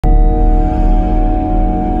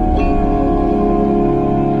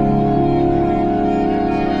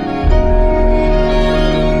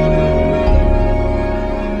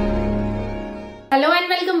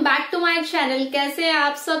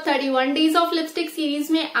31 days of lipstick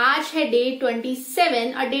series में आज है डे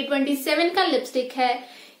 27 और डे 27 का लिपस्टिक है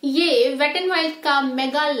ये वेट एंड वाइल्ड का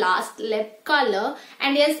mega last lip colour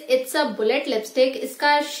and yes it's a bullet lipstick.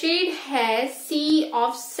 इसका शेड है सी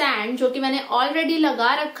ऑफ सैंड जो कि मैंने ऑलरेडी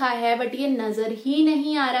लगा रखा है बट ये नजर ही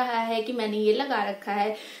नहीं आ रहा है कि मैंने ये लगा रखा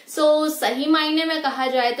है। सो सही मायने में कहा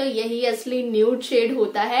जाए तो यही असली न्यूड शेड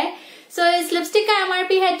होता है। इस लिपस्टिक का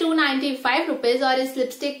एमआरपी है 295 रुपीज और इस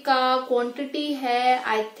लिपस्टिक का क्वांटिटी है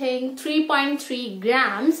आई थिंक 3.3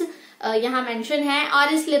 ग्राम्स यहाँ मेंशन है।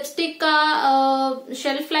 और इस लिपस्टिक का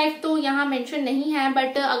शेल्फ लाइफ तो यहाँ मेंशन नहीं है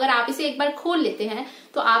बट अगर आप इसे एक बार खोल लेते हैं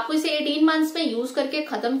तो आपको इसे 18 मंथ्स में यूज करके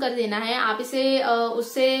खत्म कर देना है। आप इसे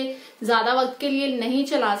उससे ज्यादा वक्त के लिए नहीं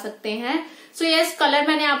चला सकते हैं। यस कलर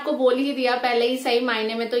मैंने आपको बोल ही दिया पहले ही, सही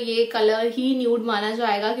मायने में तो ये कलर ही न्यूड माना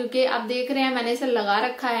जाएगा क्योंकि आप देख रहे हैं मैंने इसे लगा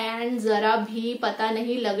रखा है एंड जरा भी पता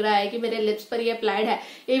नहीं लग रहा है कि मेरे लिप्स पर ये अप्लाइड है।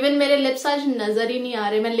 इवन मेरे लिप्स आज नजर ही नहीं आ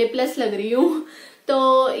रहे, मैं लिपलेस लग रही हूँ।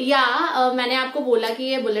 तो मैंने आपको बोला कि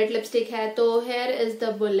ये बुलेट लिपस्टिक है तो here is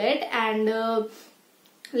the bullet and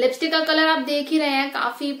lipstick का कलर आप देख ही रहे हैं,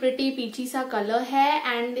 काफी प्रिटी पीची सा कलर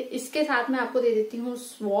है। एंड इसके साथ मैं आपको दे देती हूँ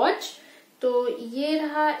स्वॉच। तो ये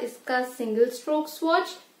रहा इसका सिंगल स्ट्रोक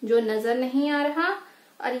स्वॉच जो नजर नहीं आ रहा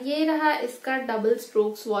और ये रहा इसका डबल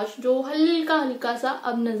स्ट्रोक स्वॉच जो हल्का हल्का सा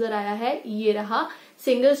अब नजर आया है। ये रहा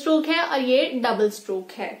सिंगल स्ट्रोक है और ये डबल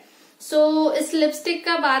स्ट्रोक है। इस लिपस्टिक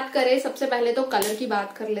का बात करें सबसे पहले तो कलर की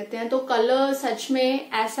बात कर लेते हैं। तो कलर सच में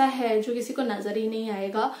ऐसा है जो किसी को नजर ही नहीं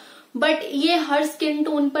आएगा बट ये हर स्किन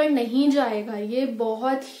टोन पर नहीं जाएगा। ये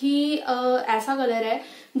बहुत ही ऐसा कलर है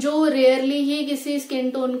जो रेयरली ही किसी स्किन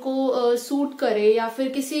टोन को सूट करे या फिर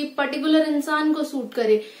किसी पर्टिकुलर इंसान को सूट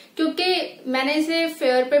करे क्योंकि मैंने इसे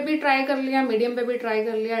फेयर पे भी ट्राई कर लिया, मीडियम पे भी ट्राई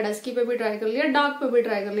कर लिया, डस्की पे भी ट्राई कर लिया, डार्क पे भी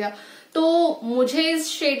ट्राई कर लिया तो मुझे इस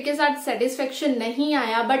शेड के साथ सेटिस्फेक्शन नहीं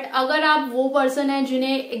आया। बट अगर आप वो पर्सन है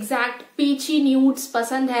जिन्हें एग्जैक्ट पीची न्यूड्स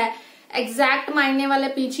पसंद है, एग्जैक्ट मायने वाला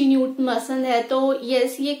पीची न्यूड पसंद है तो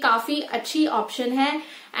यस ये काफी अच्छी ऑप्शन है।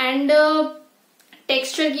 एंड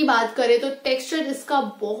टेक्सचर की बात करें तो टेक्सचर इसका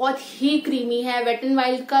बहुत ही क्रीमी है। वेट एंड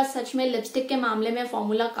वाइल्ड का सच में लिपस्टिक के मामले में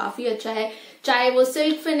फॉर्मूला काफी अच्छा है, चाहे वो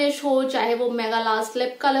सिल्क फिनिश हो, चाहे वो मेगालास्ट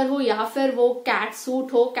लिप कलर हो या फिर वो कैट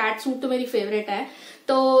सूट हो। कैट सूट तो मेरी फेवरेट है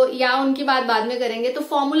तो या उनकी बात बाद में करेंगे। तो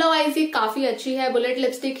फॉर्मूला वाइज ही काफी अच्छी है। बुलेट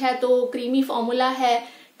लिपस्टिक है तो क्रीमी फॉर्मूला है,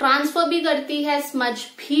 ट्रांसफर भी करती है, स्मज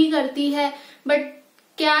भी करती है बट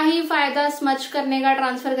क्या ही फायदा स्मज करने का,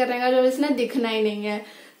 ट्रांसफर करने का जब इसने दिखना ही नहीं है।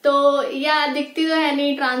 तो दिखती तो है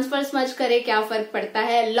नहीं, ट्रांसफर स्मज करे क्या फर्क पड़ता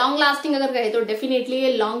है। लॉन्ग लास्टिंग अगर कहे तो डेफिनेटली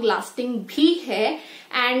ये लॉन्ग लास्टिंग भी है।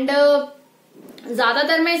 एंड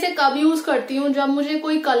ज्यादातर मैं इसे कब यूज करती हूँ जब मुझे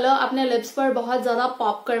कोई कलर अपने लिप्स पर बहुत ज्यादा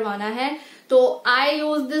पॉप करवाना है तो आई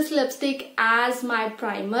use this lipstick as my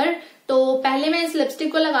primer. तो पहले मैं इस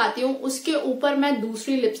लिपस्टिक को लगाती हूँ, उसके ऊपर मैं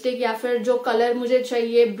दूसरी लिपस्टिक या फिर जो कलर मुझे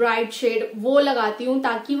चाहिए ब्राइट शेड वो लगाती हूँ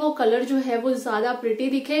ताकि वो कलर जो है वो ज्यादा प्रिटी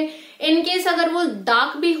दिखे। इनकेस अगर वो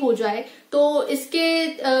डार्क भी हो जाए तो इसके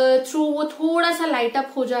थ्रू वो थोड़ा सा लाइट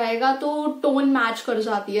अप हो जाएगा तो टोन मैच कर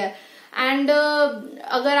जाती है। एंड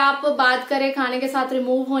अगर आप बात करें खाने के साथ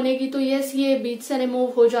रिमूव होने की तो यस ये बीच से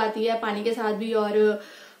रिमूव हो जाती है, पानी के साथ भी और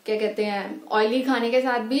क्या कहते हैं ऑयली खाने के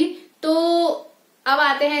साथ भी। तो अब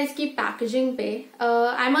आते हैं इसकी पैकेजिंग पे।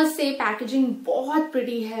 आई मस्ट से पैकेजिंग बहुत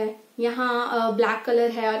प्रिटी है। यहाँ ब्लैक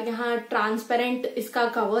कलर है और यहाँ ट्रांसपेरेंट इसका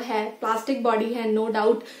कवर है, प्लास्टिक बॉडी है नो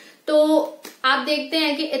डाउट। तो आप देखते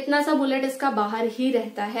हैं कि इतना सा बुलेट इसका बाहर ही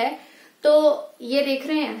रहता है। तो ये देख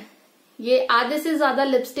रहे हैं ये आधे से ज्यादा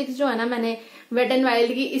लिपस्टिक्स जो है ना मैंने वेट एंड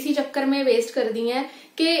वाइल्ड की इसी चक्कर में वेस्ट कर दी हैं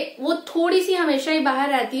कि वो थोड़ी सी हमेशा ही बाहर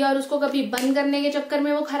रहती है और उसको कभी बंद करने के चक्कर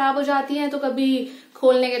में वो खराब हो जाती है तो कभी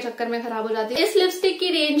खोलने के चक्कर में खराब हो जाती है। इस लिपस्टिक की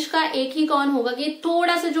रेंज का एक ही कौन होगा कि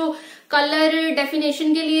थोड़ा सा जो कलर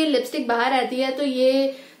डेफिनेशन के लिए लिपस्टिक बाहर रहती है तो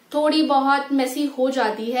ये थोड़ी बहुत मेसी हो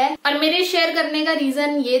जाती है। और मेरे शेयर करने का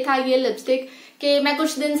रीजन ये था ये लिपस्टिक कि मैं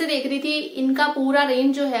कुछ दिन से देख रही थी इनका पूरा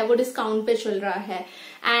रेंज जो है वो डिस्काउंट पे चल रहा है।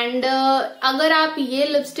 एंड अगर आप ये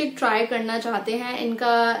लिपस्टिक ट्राई करना चाहते हैं,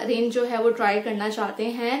 इनका रेंज जो है वो ट्राई करना चाहते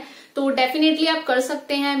हैं तो डेफिनेटली आप कर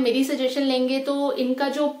सकते हैं। मेरी सजेशन लेंगे तो इनका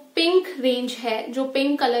जो पिंक रेंज है, जो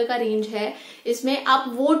पिंक कलर का रेंज है इसमें आप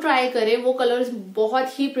वो ट्राई करें। वो कलर्स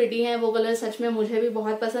बहुत ही प्रिटी हैं, वो कलर सच में मुझे भी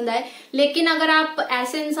बहुत पसंद आए। लेकिन अगर आप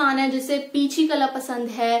ऐसे इंसान हैं जिसे पीची कलर पसंद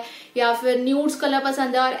है या फिर न्यूड्स कलर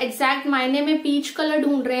पसंद है और एग्जैक्ट मायने में पीच कलर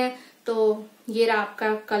ढूंढ रहे हैं तो ये रहा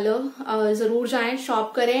आपका कलर। जरूर जाएं,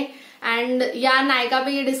 शॉप करें एंड या नायका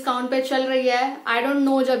पे ये डिस्काउंट पे चल रही है। आई डोंट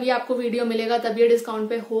नो, जब ये आपको वीडियो मिलेगा तब ये डिस्काउंट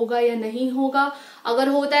पे होगा या नहीं होगा। अगर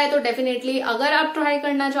होता है तो डेफिनेटली, अगर आप ट्राई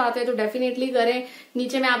करना चाहते हैं तो डेफिनेटली करें।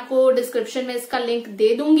 नीचे मैं आपको डिस्क्रिप्शन में इसका लिंक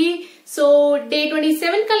दे दूंगी। सो डे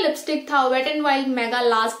 27 का लिपस्टिक था wait and wild mega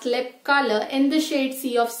last lip colour in the shade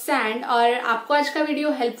C of sand. और आपको आज का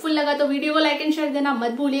वीडियो हेल्पफुल लगा तो वीडियो को लाइक एंड शेयर देना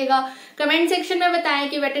मत भूलिएगा। कमेंट सेक्शन में बताएं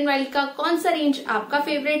कि वेट एंड वाइल्ड का कौन सा रेंज आपका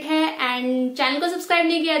फेवरेट है। एंड चैनल को सब्सक्राइब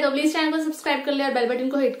नहीं किया है तो प्लीज चैनल को सब्सक्राइब कर ले और बेल बटन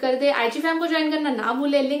को हिट कर दे। आईजी फैम को ज्वाइन करना ना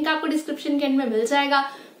भूले, लिंक आपको डिस्क्रिप्शन के एंड में मिल जाएगा।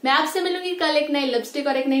 मैं आपसे मिलूंगी कल एक नई लिपस्टिक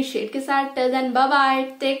और एक नई शेड के साथ। Till then bye bye,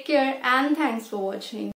 take care and thanks for watching.